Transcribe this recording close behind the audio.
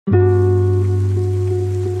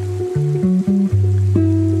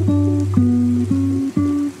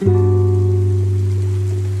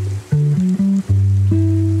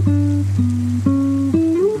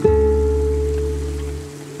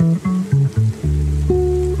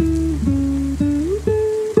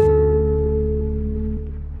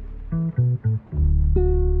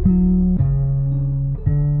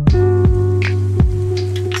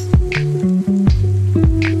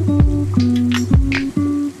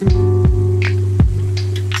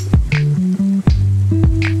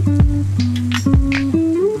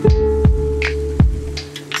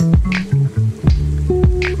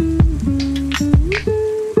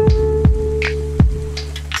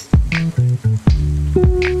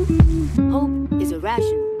Hope is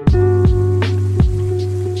irrational.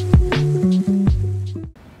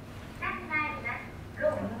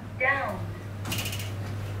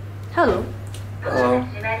 Hello. Hello.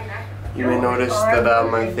 You may notice that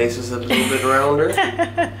my face is a little bit rounder.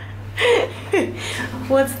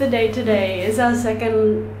 What's the day today? It's our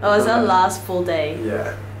second, it's our last full day.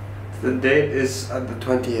 Yeah. The date is at the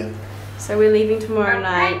 20th. So we're leaving tomorrow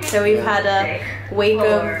night. So we've had a week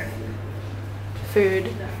of food.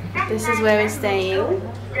 This is where we're staying.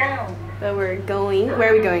 Where we're going. Where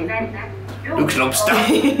are we going? Luke's Lobster.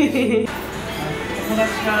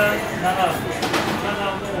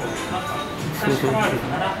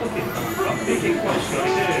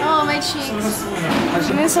 Oh, my cheeks.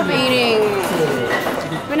 I'm gonna stop eating.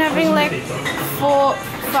 I've been having like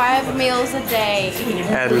 4-5 meals a day.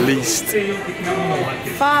 At least. 5.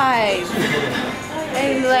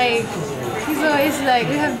 And like, he's always like,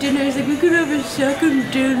 we have dinner. He's like, we could have a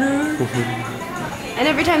second dinner. And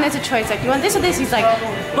every time there's a choice, like, you want this or this? He's like,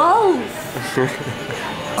 both.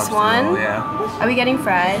 This one? Yeah. Are we getting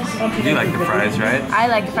fries? You like the fries, right? I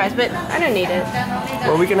like the fries, but I don't need it.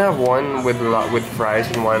 Well, we can have one with fries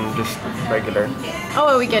and one just regular. Oh,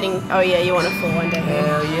 are we getting? Oh yeah, you want a full one, don't you?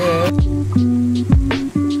 Hell yeah.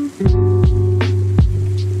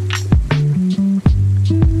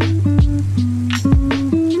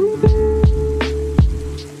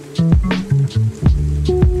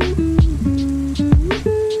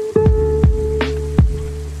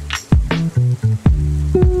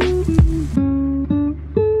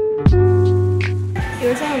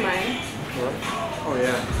 Oh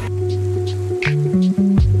yeah.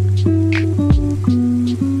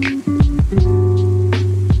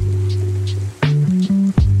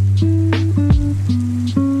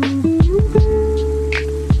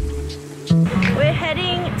 We're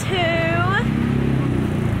heading to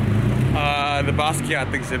The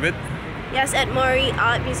Basquiat exhibit. yes, at Mori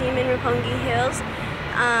Art Museum in Roppongi Hills.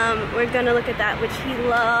 We're gonna look at that, which he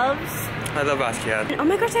loves. I love Basquiat. Oh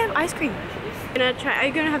my gosh, they have ice cream. Gonna try. Are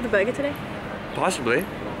you gonna have the burger today? Possibly.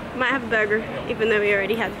 Might have a burger, even though we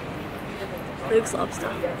already had Luke's Lobster.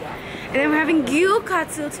 And then we're having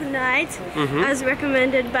gyukatsu tonight, as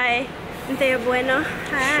recommended by Thea Bueno.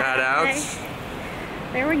 Hi. Shout outs.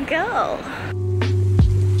 There we go.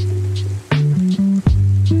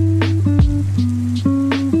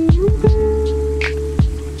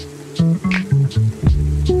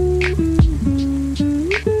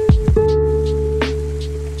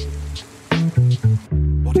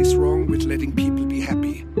 What is wrong with letting people be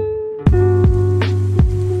happy?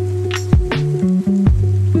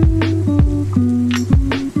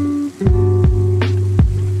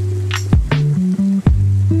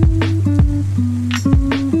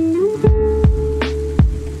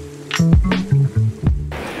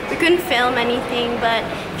 We couldn't film anything, but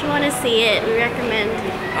if you want to see it, we recommend.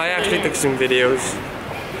 I actually took some videos.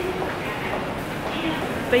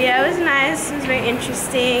 But yeah, it was nice. It was very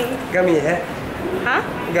interesting. Got me a hat. Huh?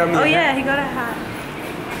 Got me Oh a yeah, hat. he got a hat.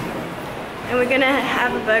 And we're gonna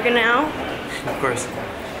have a burger now. Of course.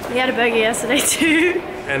 We had a burger yesterday too.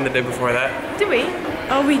 And the day before that. Did we?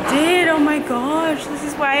 Oh, we did. Oh my gosh. This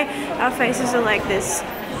is why our faces are like this.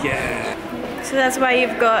 Yeah. So that's why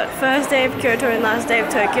you've got first day of Kyoto and last day of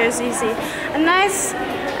Tokyo. So you see a nice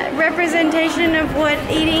representation of what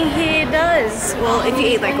eating here does. Well, if you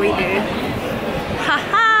eat like we do.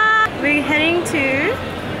 Haha! We're heading to...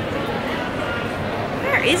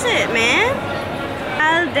 Where is it, man?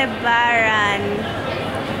 Aldebaran.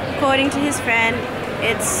 According to his friend,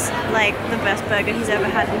 it's like the best burger he's ever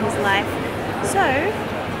had in his life. So,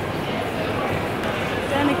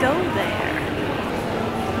 gonna go there.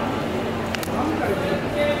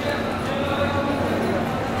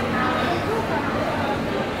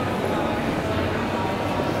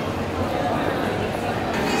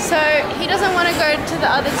 So he doesn't want to go to the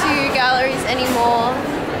other two galleries anymore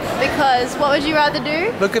because what would you rather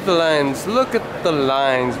do? Look at the lines. Look at the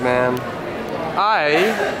lines, man.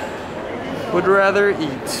 I would rather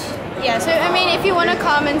eat. Yeah, so I mean if you want to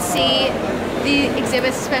come and see the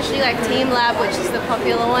exhibits, especially like Team Lab, which is the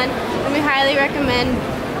popular one, then we highly recommend,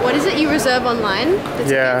 what is it, you reserve online?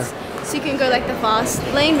 The Yeah. tickets. So you can go like the fast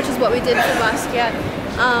lane, which is what we did for Basquiat.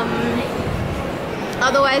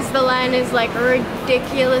 Otherwise the line is like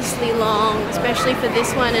ridiculously long, especially for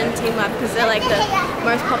this one and Team Lab because they're like the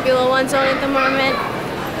most popular ones on at the moment.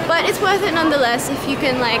 But it's worth it nonetheless if you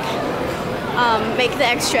can like make the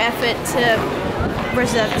extra effort to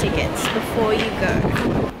reserve tickets before you go.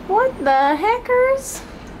 What the heckers?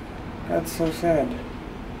 That's so sad.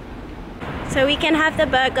 So we can have the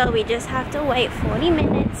burger, we just have to wait 40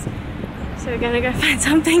 minutes. So we're gonna go find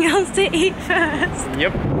something else to eat first.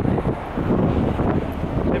 Yep.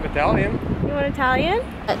 If Italian. You want Italian?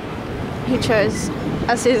 He chose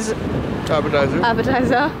as his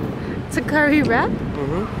appetizer. It's a curry wrap.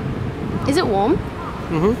 Is it warm?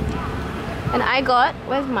 And I got,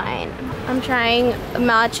 where's mine? I'm trying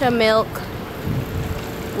matcha milk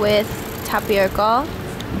with tapioca.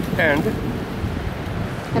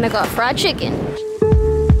 And I got fried chicken.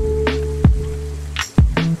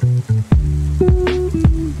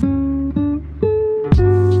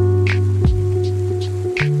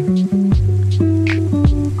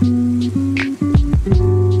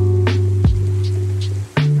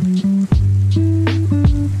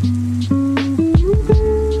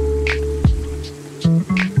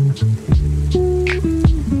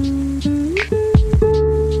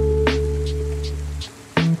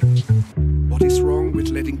 What is wrong with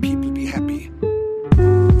letting people be happy?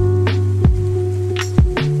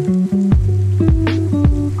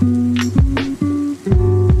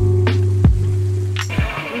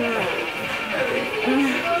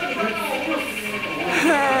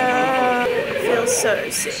 I feel so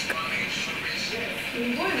sick.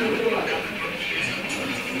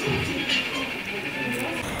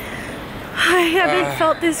 I haven't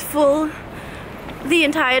felt this full the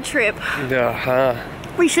entire trip.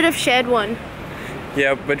 We should have shared one.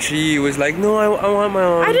 Yeah, but she was like, no, I want my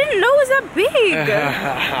own. I didn't know it was that big.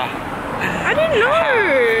 I didn't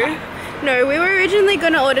know. No, we were originally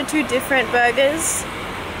gonna order 2 different burgers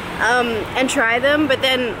and try them, but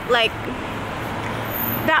then like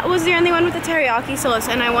that was the only one with the teriyaki sauce,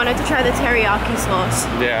 and I wanted to try the teriyaki sauce.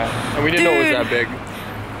 Yeah, and we didn't know it was that big.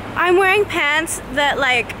 I'm wearing pants that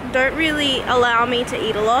like don't really allow me to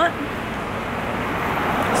eat a lot,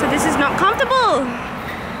 so this is not comfortable.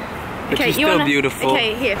 But she's still beautiful.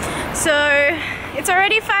 Okay, here. So it's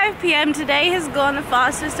already 5 p.m. Today has gone the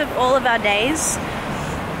fastest of all of our days.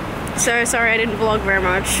 So sorry I didn't vlog very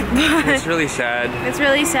much. But it's really sad. It's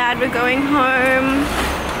really sad. We're going home.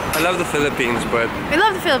 I love the Philippines, but we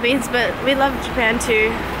love the Philippines, but we love Japan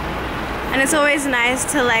too. And it's always nice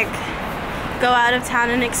to like go out of town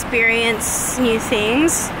and experience new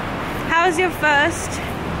things. How was your first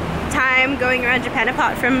time going around Japan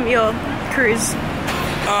apart from your cruise?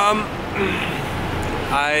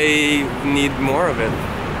 I need more of it.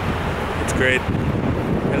 It's great.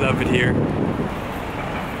 I love it here.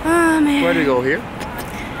 Oh man. Where do we go here?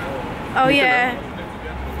 Oh yeah.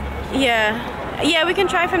 Yeah, we can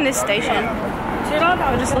try from this station.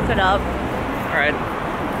 I'll just look it up. Alright.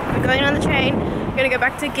 We're going on the train. We're gonna go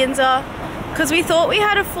back to Ginza because we thought we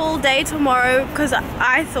had a full day tomorrow because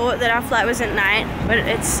I thought that our flight was at night, but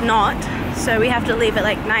it's not. So we have to leave at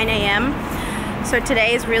like 9 a.m. So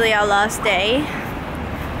today is really our last day.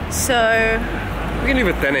 So we can leave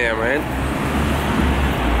at 10 a.m. right?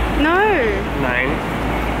 No. 9.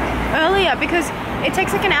 Earlier because it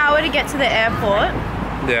takes like an hour to get to the airport.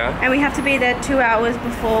 Yeah. And we have to be there 2 hours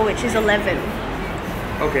before, which is 11.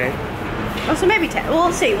 Okay. Also maybe 10.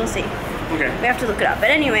 We'll see. Okay. We have to look it up. But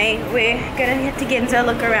anyway, we're gonna head to Ginza,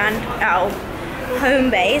 look around our home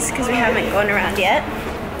base because we haven't gone around yet.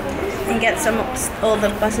 And get all the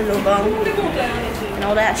pasalubong and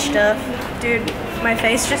all that stuff. Dude, my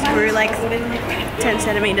face just grew like 10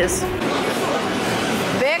 centimeters.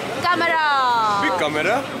 Big camera! Big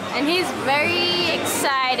camera? And he's very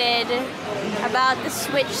excited about the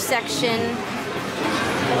Switch section.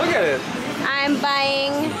 Look at it. I'm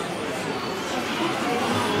buying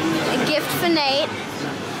a gift for Nate.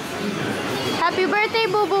 Happy birthday,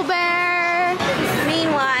 Boo Boo Bear!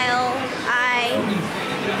 Meanwhile,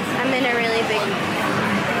 I'm in a really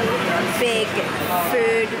big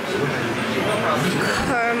food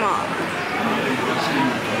coma.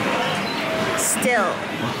 Still.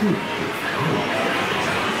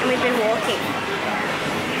 And we've been walking.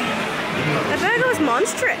 The burger was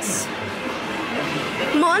monstrous.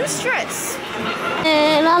 Monstrous.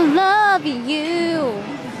 And I love you.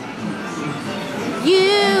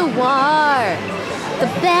 You are the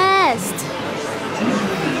best.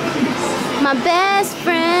 My best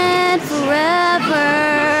friend forever.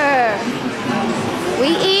 We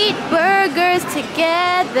eat burgers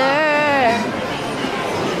together.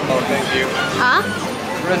 Oh, thank you. Huh?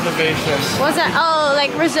 Reservation. Was that, oh,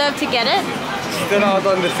 like reserved to get it? Still out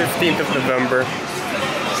on the 15th of November.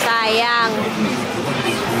 Sayang.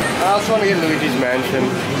 I also want to get Luigi's Mansion.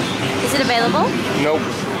 Is it available? Nope.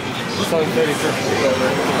 It's on 31st of October.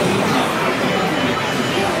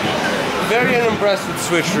 Very unimpressed with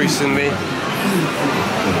Switch recently.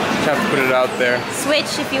 Just have to put it out there.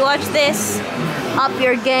 Switch, if you watch this, up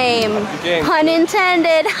your game. Up your game. Pun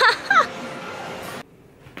intended.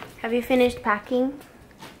 Have you finished packing?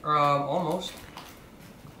 Almost.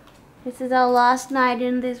 This is our last night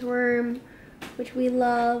in this room, which we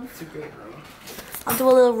love. It's a good room. I'll do a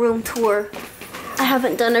little room tour. I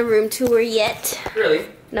haven't done a room tour yet. Really?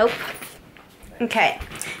 Nope. Okay,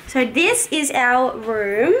 so this is our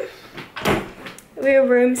room. We're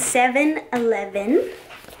room 711.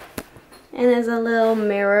 And there's a little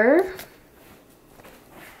mirror.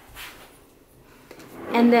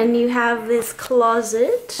 And then you have this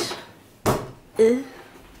closet.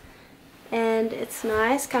 And it's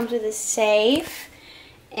nice, comes with a safe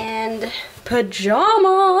and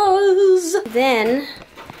pajamas. Then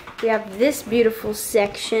we have this beautiful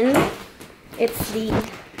section. It's the,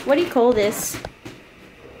 what do you call this?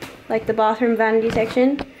 Like the bathroom vanity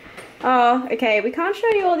section? Oh, okay, we can't show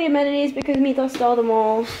you all the amenities because Mito stole them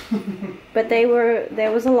all. But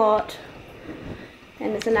there was a lot.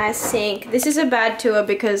 And it's a nice sink. This is a bad tour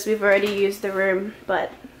because we've already used the room,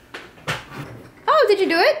 but... Oh, did you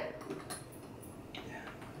do it?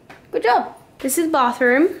 Good job. This is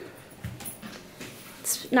bathroom.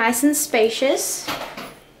 It's nice and spacious.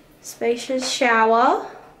 Spacious shower.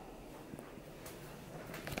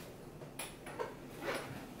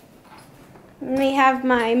 And we have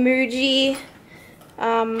my muji,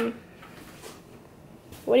 what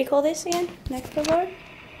do you call this again? Next door.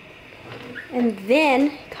 And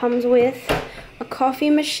then comes with a coffee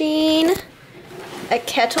machine, a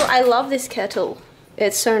kettle. I love this kettle.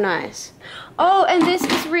 It's so nice. Oh, and this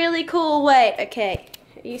is really cool. Wait, okay.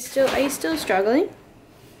 Are you still struggling?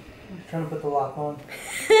 I'm trying to put the lock on.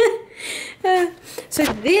 So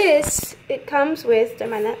this, it comes with,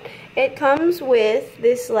 don't mind that, it comes with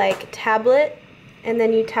this like tablet, and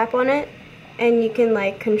then you tap on it and you can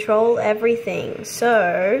like control everything.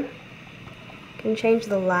 So you can change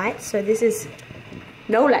the light. So this is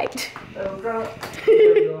no light. There we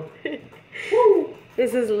go. Woo.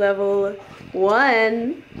 This is level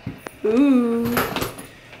 1. Ooh.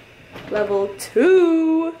 Level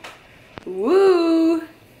 2. Woo.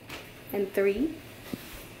 And 3.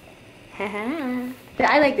 Haha.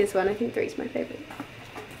 I like this one. I think 3 is my favorite.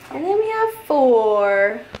 And then we have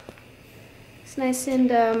 4. It's nice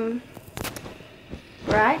and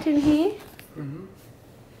bright in here.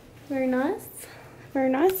 Very nice. Very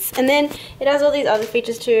nice. And then it has all these other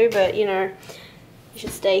features too, but you know, you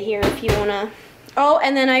should stay here if you wanna. Oh,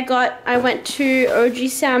 and then I went to OG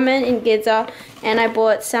Salmon in Giza, and I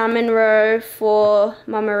bought salmon roe for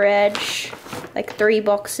Mama Reg, like 3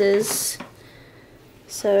 boxes.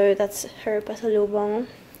 So that's her pasalubong.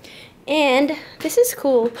 And this is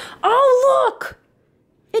cool. Oh, look!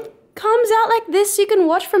 It comes out like this so you can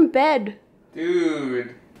watch from bed.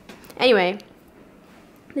 Dude. Anyway,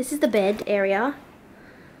 this is the bed area.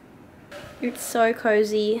 It's so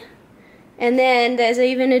cozy. And then there's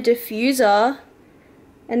even a diffuser.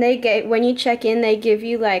 And when you check in, they give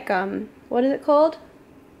you like, what is it called?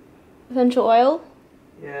 Essential oil?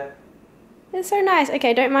 Yeah. It's so nice.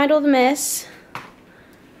 Okay, don't mind all the mess.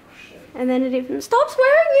 And then it even, stop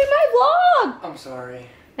swearing in my vlog! I'm sorry.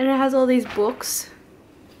 And it has all these books.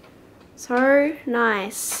 So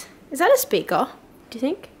nice. Is that a speaker? Do you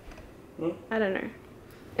think? I don't know.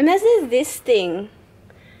 And there's this thing.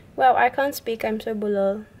 Wow, I can't speak. I'm so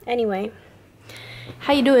below. Anyway.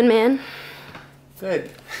 How you doing, man?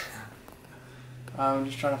 Good. I'm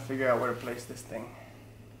just trying to figure out where to place this thing.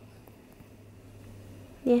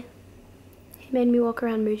 Yeah. He made me walk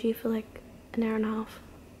around Muji for like an hour and a half.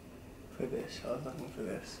 For this. I was looking for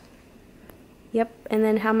this. Yep. And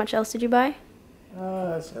then how much else did you buy?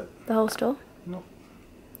 That's it. The whole store? Nope.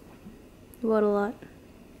 We bought a lot.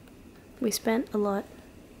 We spent a lot.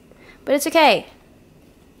 But it's okay.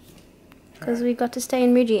 Because we got to stay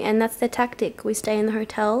in Muji, and that's the tactic. We stay in the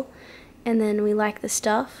hotel, and then we like the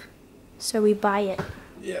stuff, so we buy it.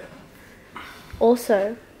 Yeah.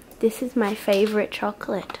 Also, this is my favorite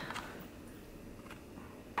chocolate.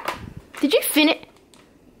 Did you finish?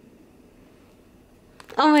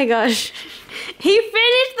 Oh my gosh. He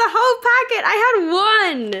finished the whole packet. I had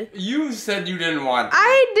 1. You said you didn't want.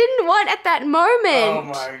 I didn't want at that moment. Oh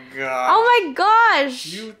my god. Oh my gosh.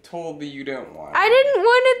 You told me you didn't want. I didn't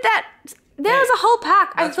want it that. There was a whole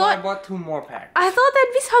pack. That's why I bought 2 more packs. I thought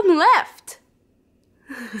there'd be some left.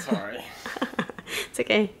 Sorry. It's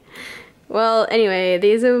okay. Well, anyway,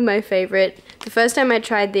 these are my favorite. The first time I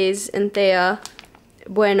tried these, and Thea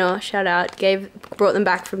Bueno, shout out, brought them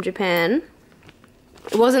back from Japan.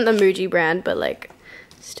 It wasn't the Muji brand, but like,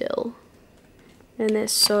 still. And they're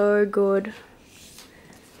so good.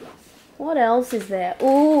 What else is there?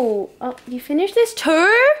 Ooh, oh, you finished this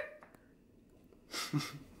too?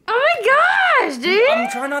 Oh my gosh, dude! I'm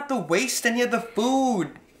trying not to waste any of the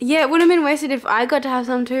food. Yeah, it would have been wasted if I got to have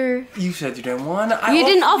some too. You said you didn't want. You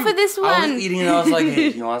didn't offer this one. I was eating and I was like, hey,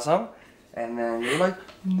 you want some? And then you're like,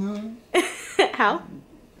 no. How?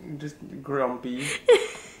 Just grumpy.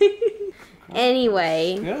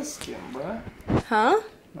 Anyway. Still skin, bruh. Huh?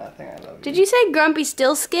 Nothing, I love you. Did you say grumpy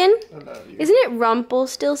still skin? I love you. Isn't it rumple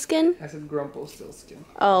still skin? I said grumple still skin.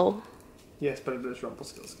 Oh. Yes, but it is rumple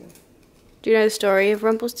still skin. Do you know the story of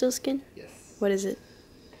Rumpelstiltskin? Yes. What is it?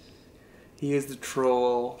 He is the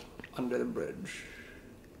troll under the bridge.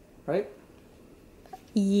 Right?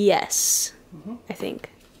 Yes. I think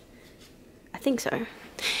so.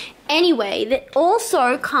 Anyway, that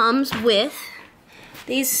also comes with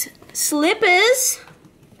these slippers.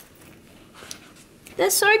 They're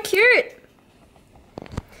so cute.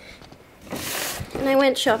 And I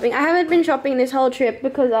went shopping. I haven't been shopping this whole trip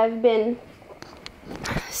because I've been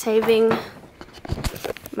saving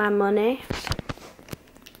my money.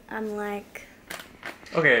 I'm like...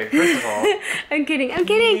 Okay, first of all... I'm kidding. I'm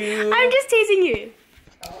just teasing you.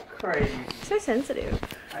 Oh, crazy. So sensitive.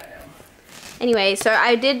 I am. Anyway, so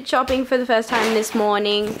I did shopping for the first time this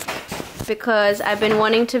morning because I've been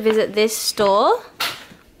wanting to visit this store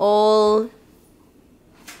all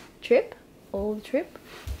trip.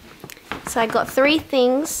 So I got 3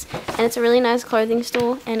 things and it's a really nice clothing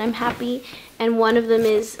store and I'm happy, and one of them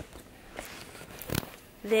is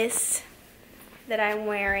this that I'm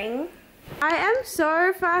wearing. I am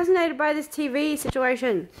so fascinated by this TV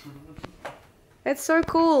situation. It's so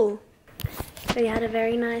cool. So we had a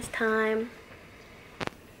very nice time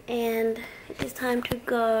and it is time to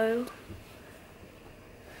go.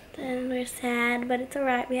 And we're sad, but it's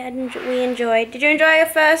alright. We enjoyed. Did you enjoy your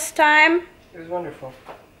first time It was wonderful.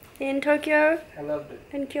 in Tokyo I loved it.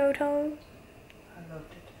 and Kyoto? I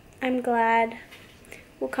loved it. I'm glad.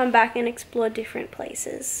 We'll come back and explore different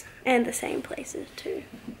places and the same places too.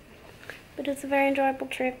 But it's a very enjoyable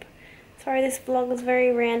trip. Sorry this vlog was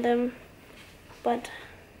very random, but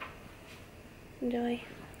enjoy.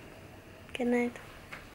 Good night.